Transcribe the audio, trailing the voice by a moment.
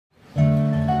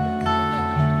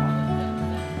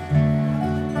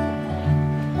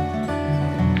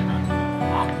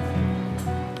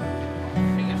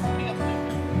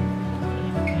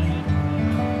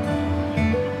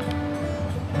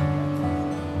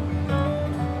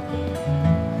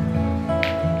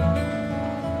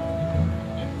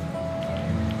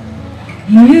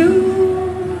He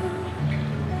knew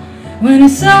when he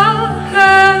saw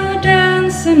her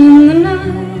dancing in the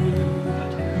night.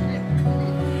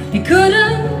 He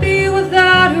couldn't be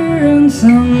without her, and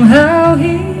somehow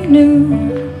he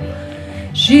knew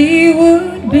she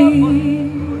would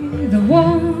be the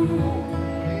one.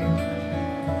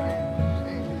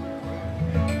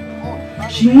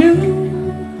 She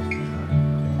knew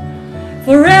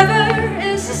forever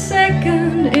is a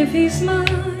second if he's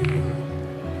mine.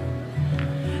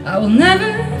 I will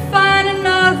never find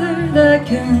another that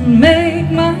can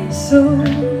make my soul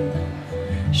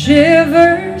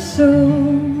shiver, so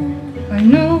I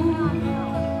know.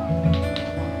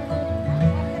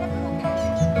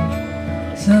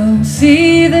 So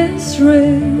see this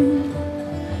ring,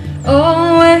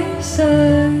 always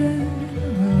I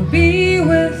will be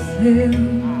with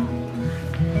him.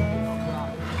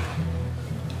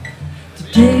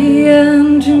 Today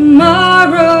and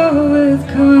tomorrow with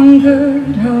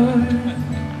conquered heart.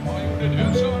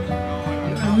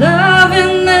 Your love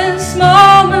in this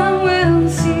moment will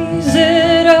seize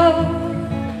it all.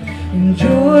 In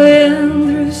joy and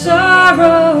through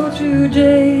sorrow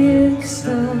today it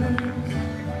starts.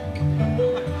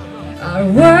 Our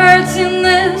words in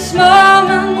this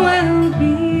moment will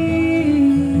be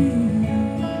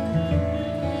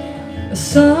a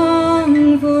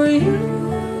song for you.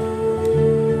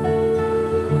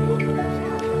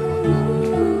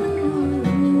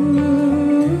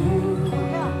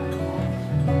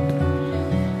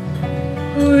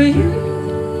 For you.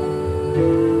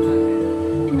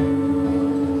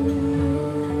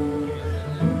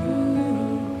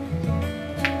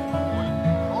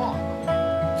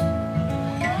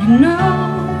 You know,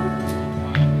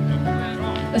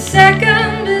 a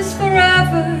second is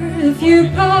forever if you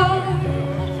part.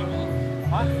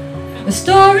 A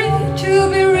story to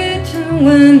be written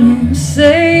when you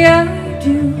say I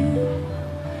do.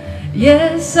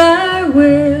 Yes, I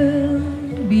will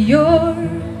be yours.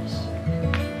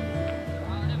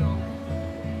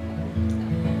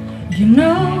 You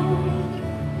know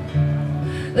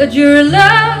that your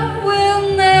love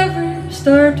will never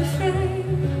start to fade.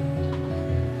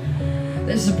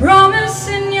 There's a promise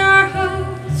in your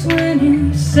hearts when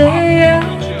you say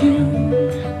I do.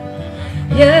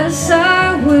 Yes,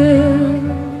 I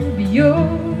will be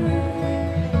yours.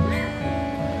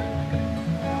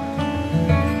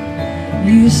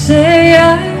 You say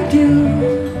I do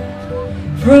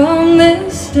from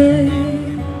this day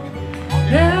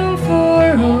and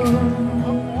for all.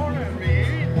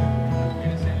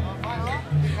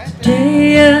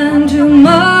 Today and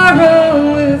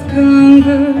tomorrow with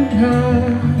conquered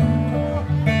heart.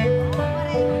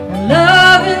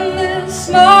 Love in this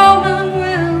moment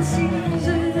will seize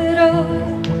it all.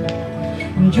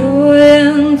 In joy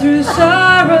and through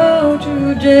sorrow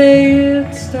today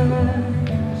it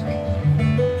starts.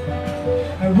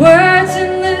 Our words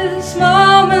in this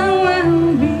moment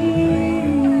will be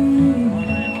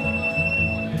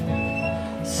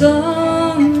a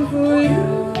song for you.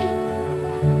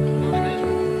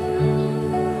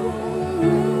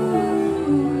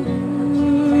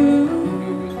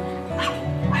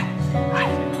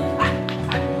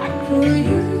 For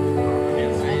you.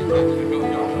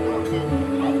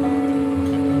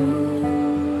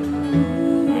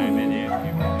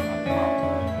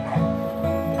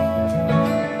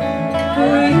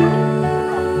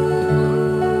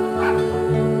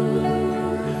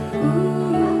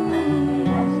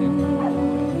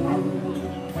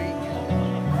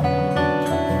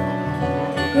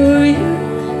 For you.